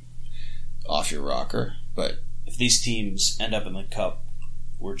fucking off your rocker. But if these teams end up in the Cup,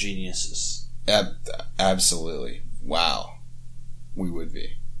 we're geniuses. Absolutely. Wow. We would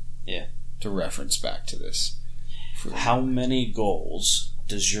be. Yeah. To reference back to this. How many goals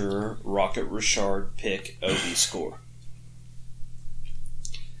does your Rocket Richard pick Ovi score?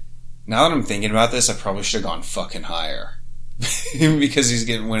 Now that I'm thinking about this, I probably should have gone fucking higher. Because he's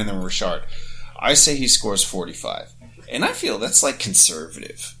winning the Richard. I say he scores 45. And I feel that's like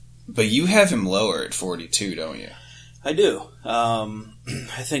conservative. But you have him lower at 42, don't you? I do.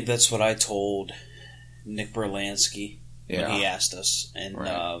 I think that's what I told Nick Berlansky when he asked us. And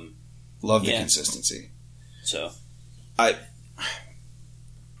right. Love the consistency. So I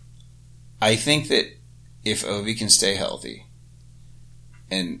think that if Ovi can stay healthy,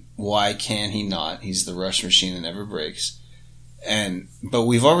 and why can he not? He's the rush machine that never breaks. But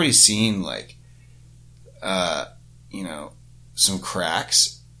we've already seen some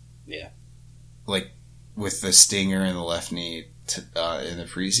cracks. Yeah. Like with the stinger in the left knee in the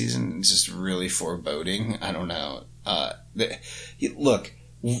preseason, it's just really foreboding. I don't know. Look,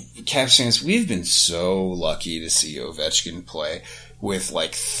 Caps fans, we've been so lucky to see Ovechkin play with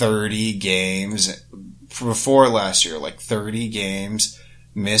 30 games before last year, 30 games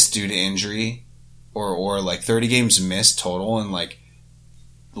missed due to injury, or 30 games missed total, and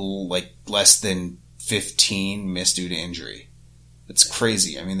less than 15 missed due to injury. It's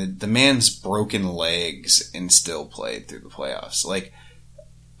crazy. I mean, the man's broken legs and still played through the playoffs.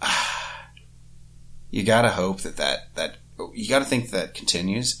 You gotta hope that you gotta think that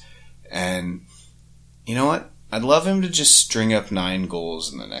continues. And you know what? I'd love him to just string up 9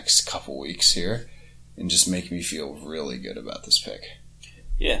 goals in the next couple weeks here and just make me feel really good about this pick.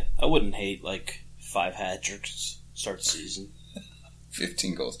 Yeah, I wouldn't hate 5 hat tricks start the season.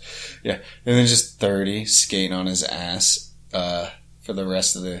 15 goals. Yeah. And then just 30 skating on his ass for the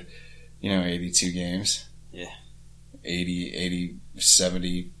rest of the 82 games. Yeah. 80,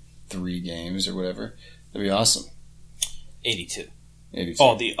 73 games or whatever. That'd be awesome. 82. 82.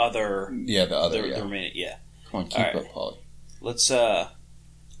 Oh, the other. Yeah, the other. The remaining. Yeah. Come on, keep up, Paulie.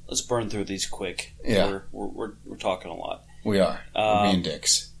 Let's burn through these quick. Yeah. We're talking a lot. We are. We're being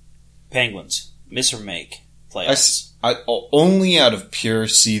dicks. Penguins, miss or make playoffs? Only out of pure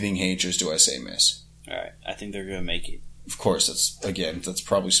seething hatred do I say miss. All right, I think they're going to make it. Of course, that's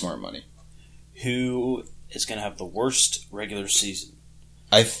probably smart money. Who is going to have the worst regular season?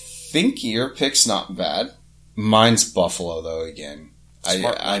 I think your pick's not bad. Mine's Buffalo, though. Again,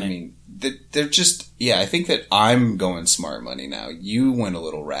 I mean, they're just I think that I'm going smart money now. You went a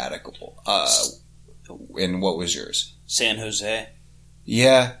little radical. And what was yours? San Jose.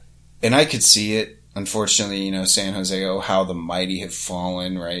 Yeah, and I could see it. Unfortunately, San Jose, how the mighty have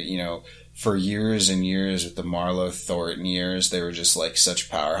fallen, right? For years and years with the Marlo Thornton years, they were just such a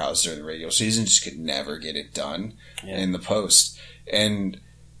powerhouse during the regular season, just could never get it done in the post. And,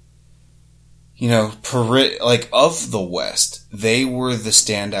 of the West, they were the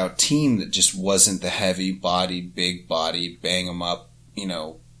standout team that just wasn't the heavy-bodied, big-bodied, bang them up,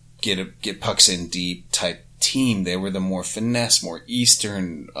 get pucks in deep type team. They were the more finesse, more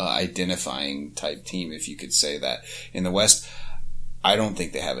Eastern identifying type team, if you could say that. In the West, I don't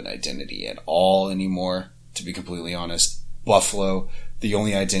think they have an identity at all anymore, to be completely honest. Buffalo, the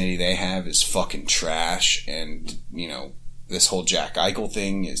only identity they have is fucking trash, and, this whole Jack Eichel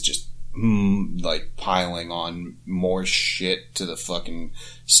thing is just, piling on more shit to the fucking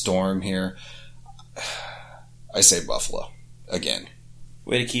storm here. I say Buffalo. Again.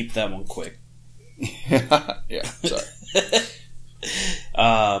 Way to keep that one quick. Yeah, sorry.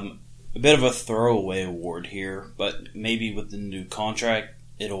 A bit of a throwaway award here, but maybe with the new contract,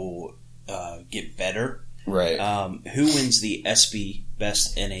 it'll get better. Right. Who wins the SB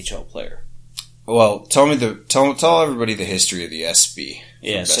Best NHL Player? Well, tell everybody the history of the SB.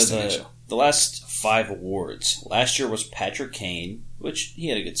 Yeah, so the last 5 awards. Last year was Patrick Kane, which he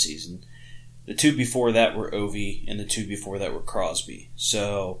had a good season. The 2 before that were Ovi, and the 2 before that were Crosby.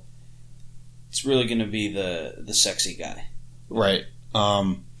 So it's really going to be the sexy guy. Right.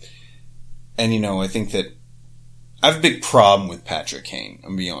 And, I think that I have a big problem with Patrick Kane.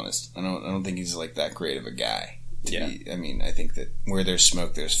 I'm going to be honest. I don't think he's that great of a guy. I think that where there's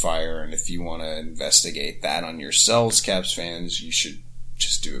smoke, there's fire. And if you want to investigate that on yourselves, Caps fans, you should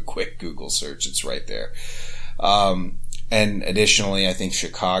just Just do a quick Google search. It's right there. And additionally, I think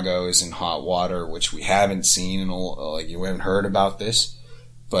Chicago is in hot water, which we haven't seen you haven't heard about this,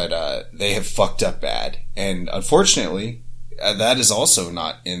 but they have fucked up bad. And unfortunately, that is also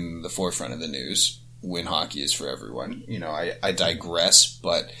not in the forefront of the news when hockey is for everyone. I digress,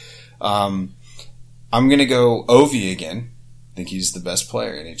 but I'm going to go Ovi again. I think he's the best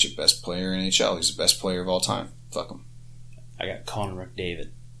player in NHL. He's the best player of all time. Fuck him. I got Connor McDavid.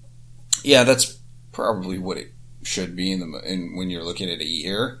 Yeah, that's probably what it should be when you're looking at a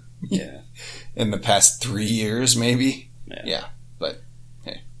year. Yeah. In the past 3 years, maybe. Yeah. But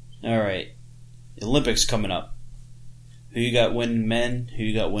hey. All right. The Olympics coming up. Who you got winning men? Who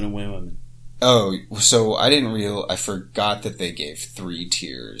you got winning women? Oh, so I forgot that they gave 3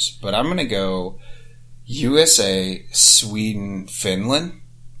 tiers, but I'm gonna go USA, Sweden, Finland.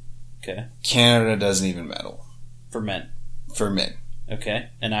 Okay. Canada doesn't even medal. For men. Okay.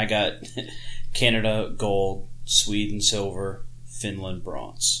 And I got Canada gold, Sweden silver, Finland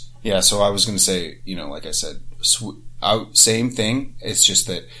bronze. Yeah, so I was going to say, like I said, same thing. It's just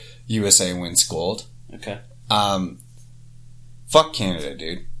that USA wins gold. Okay. Fuck Canada,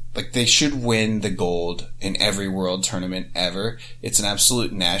 dude. Like, they should win the gold in every world tournament ever. It's an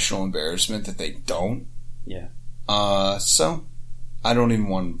absolute national embarrassment that they don't. Yeah. So I don't even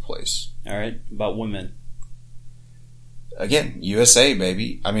want them to place. All right. About women. Again, USA,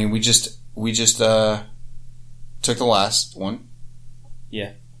 baby. I mean, we just took the last one.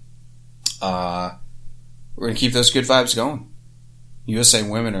 Yeah. We're gonna keep those good vibes going. USA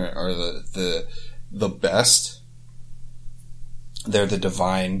women are the best. They're the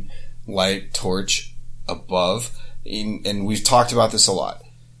divine light torch above, and we've talked about this a lot.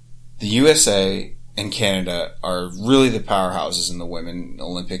 The USA and Canada are really the powerhouses in the women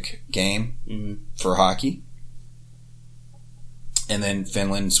Olympic game for hockey. And then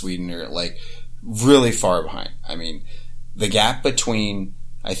Finland and Sweden are like really far behind. I mean, the gap between,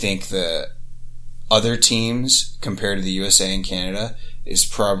 I think, the other teams compared to the USA and Canada is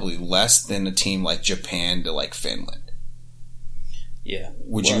probably less than a team like Japan to like Finland. Yeah.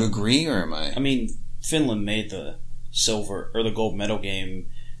 Would you agree, or am I? I mean, Finland made the silver or the gold medal game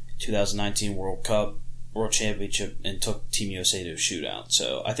 2019 World Championship and took Team USA to a shootout.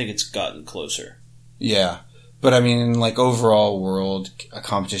 So I think it's gotten closer. Yeah. But I mean, in like overall world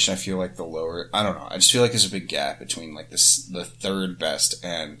competition, I feel like the lower. I don't know. I just feel like there's a big gap between like the third best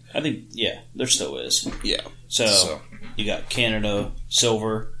and. I think there still is. Yeah. So you got Canada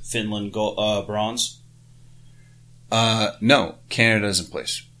silver, Finland gold, bronze. No, Canada's in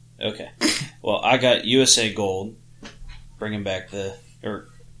place. Okay. Well, I got USA gold, bringing back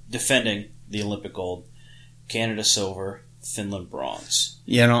defending the Olympic gold. Canada silver. Finland bronze.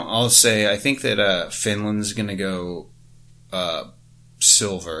 Yeah, and I'll say I think that Finland's going to go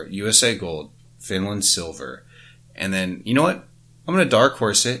silver, USA gold, Finland silver, and then you know what? I'm going to dark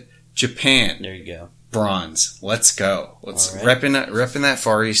horse it. Japan. There you go. Bronze. Let's go. Let's right. repping that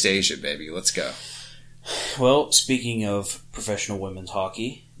Far East Asia, baby. Let's go. Well, speaking of professional women's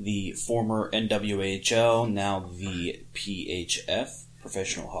hockey, the former NWHL, now the PHF,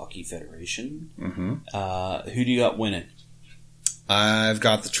 Professional Hockey Federation. Mm-hmm. Who do you got winning? I've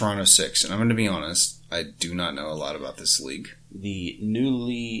got the Toronto Six, and I'm going to be honest, I do not know a lot about this league. The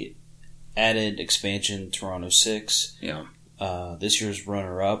newly added expansion Toronto Six. Yeah. This year's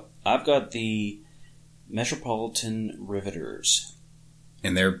runner-up. I've got the Metropolitan Riveters.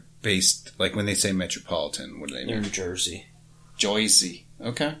 And they're based, like when they say Metropolitan, what do they mean? They're in Jersey. Jersey.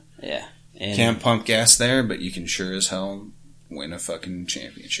 Okay. Yeah. And can't pump gas there, but you can sure as hell win a fucking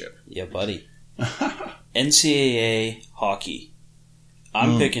championship. Yeah, buddy. NCAA hockey.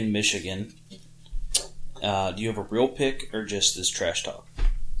 I'm picking Michigan. Do you have a real pick or just this trash talk?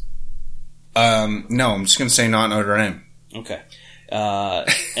 No, I'm just going to say not Notre Dame. Okay.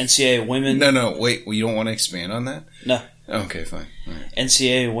 NCAA women. No, wait. Well, you don't want to expand on that? No. Okay, fine. All right.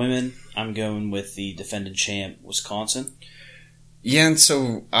 NCAA women, I'm going with the defending champ, Wisconsin. Yeah, and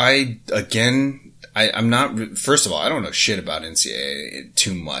so I'm not, first of all, I don't know shit about NCAA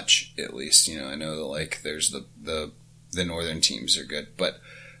too much, at least. I know that, like, there's the northern teams are good, but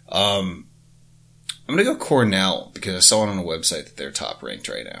I'm going to go Cornell because I saw it on a website that they're top ranked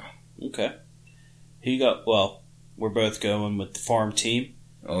right now. Okay. Who you got? Well, we're both going with the farm team.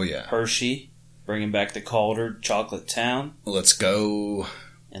 Oh, yeah. Hershey, bringing back the Calder Chocolate Town. Let's go.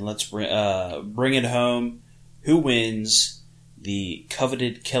 And let's bring it home. Who wins the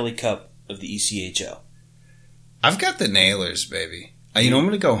coveted Kelly Cup of the ECHL? I've got the Nailers, baby. I'm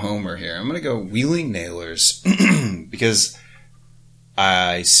going to go Homer here. I'm going to go Wheeling Nailers because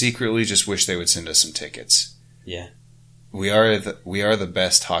I secretly just wish they would send us some tickets. Yeah. we are the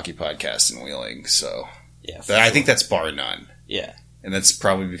best hockey podcast in Wheeling. So Yeah, I think that's bar none. Yeah. And that's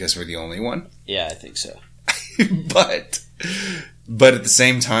probably because we're the only one. Yeah, I think so. but at the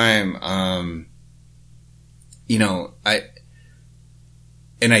same time, I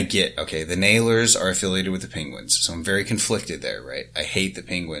get, okay, the Nailers are affiliated with the Penguins, so I'm very conflicted there, right? I hate the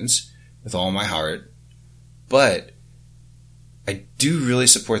Penguins with all my heart, but I do really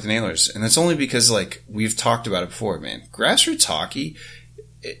support the Nailers, and that's only because, like, we've talked about it before, man. Grassroots hockey,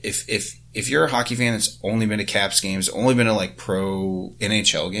 if you're a hockey fan that's only been to Caps games, only been to, like, pro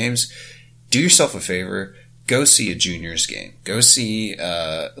NHL games, do yourself a favor, go see a juniors game. Go see,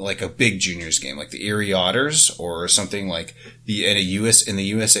 like, a big juniors game, like the Erie Otters, or something like in the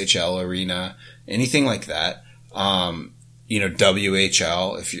USHL arena, anything like that.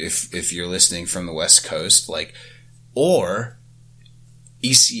 WHL, if you're listening from the West Coast, like, or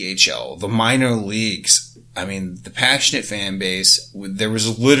ECHL, the minor leagues. I mean, the passionate fan base, there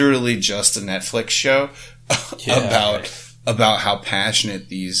was literally just a Netflix show about how passionate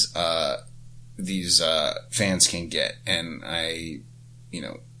these fans can get. And I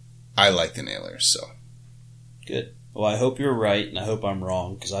like the Nailers, so. Good. Well, I hope you're right, and I hope I'm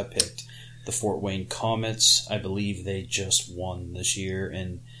wrong, because I picked the Fort Wayne Comets. I believe they just won this year,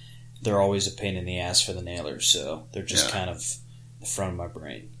 and they're always a pain in the ass for the Nailers, so they're just kind of the front of my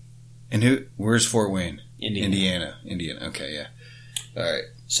brain. And where's Fort Wayne? Indiana. Okay, yeah. All right.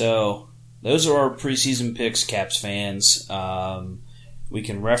 So those are our preseason picks, Caps fans. We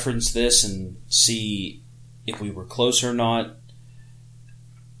can reference this and see if we were close or not.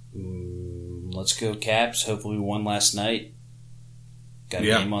 Let's go Caps. Hopefully we won last night. Got a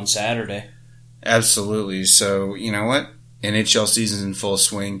game on Saturday. Absolutely. So, you know what? NHL season's in full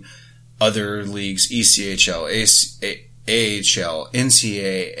swing. Other leagues, ECHL, AHL,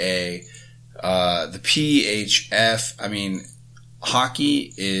 NCAA, the PHF. I mean,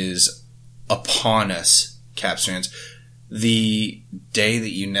 hockey is upon us, Caps fans. The day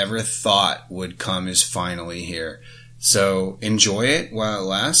that you never thought would come is finally here. So enjoy it while it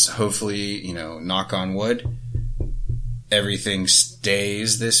lasts. Hopefully, knock on wood, everything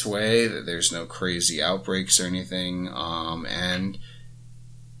stays this way, that there's no crazy outbreaks or anything. And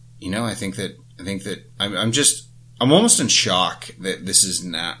I think that I'm almost in shock that this is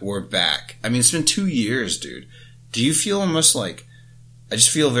we're back. I mean, it's been 2 years, dude. Do you feel almost like, I just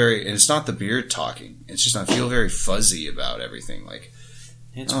feel very, and it's not the beard talking, it's just I feel very fuzzy about everything. Like,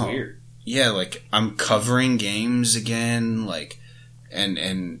 it's weird. Yeah, like, I'm covering games again, like,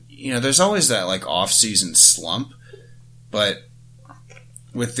 and there's always that, like, off-season slump, but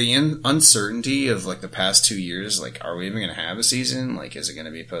with the uncertainty of, like, the past 2 years, like, are we even going to have a season? Like, is it going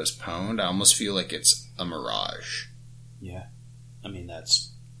to be postponed? I almost feel like it's a mirage. Yeah. I mean,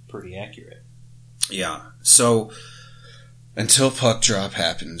 that's pretty accurate. Yeah. So, until puck drop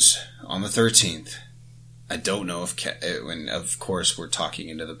happens on the 13th, I don't know and of course we're talking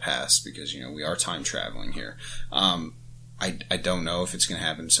into the past because, we are time traveling here. I don't know if it's going to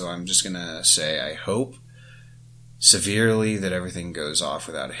happen, so I'm just going to say I hope severely that everything goes off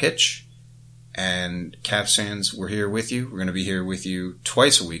without a hitch. And Caps fans, we're here with you. We're going to be here with you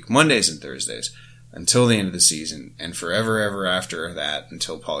twice a week, Mondays and Thursdays, until the end of the season, and forever, ever after that,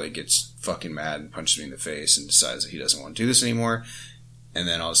 until Paulie gets fucking mad and punches me in the face and decides that he doesn't want to do this anymore. And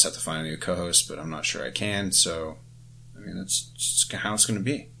then I'll just have to find a new co-host, but I'm not sure I can. So, I mean, that's just how it's going to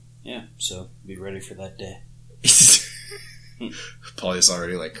be. Yeah, so be ready for that day. Paulie's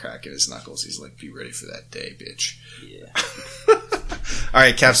already, like, cracking his knuckles. He's like, be ready for that day, bitch. Yeah. All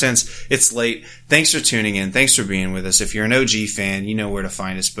right, Caps fans, it's late. Thanks for tuning in. Thanks for being with us. If you're an OG fan, you know where to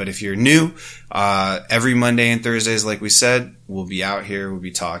find us. But if you're new, every Monday and Thursdays, like we said, we'll be out here. We'll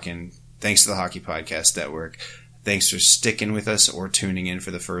be talking. Thanks to the Hockey Podcast Network. Thanks for sticking with us or tuning in for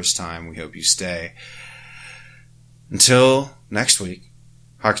the first time. We hope you stay. Until next week,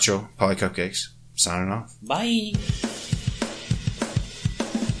 Hockey Troll, Poly Cupcakes, signing off. Bye.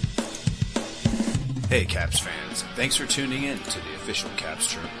 Hey, Caps fans. Thanks for tuning in to the official Caps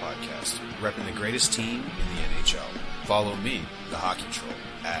Chirp podcast, repping the greatest team in the NHL. Follow me, the Hockey Troll,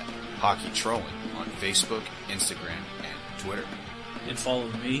 at Hockey Trolling on Facebook, Instagram, and Twitter. And follow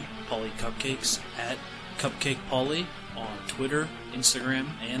me, Polly Cupcakes, at Cupcake Polly on Twitter, Instagram,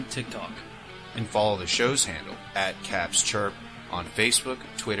 and TikTok. And follow the show's handle, at Caps Chirp, on Facebook,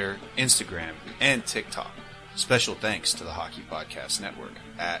 Twitter, Instagram, and TikTok. Special thanks to the Hockey Podcast Network,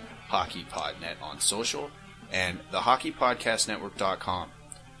 at HockeyPodNet on social, and thehockeypodcastnetwork.com.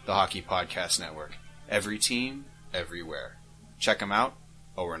 The Hockey Podcast Network. Every team, everywhere. Check them out,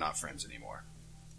 or we're not friends anymore.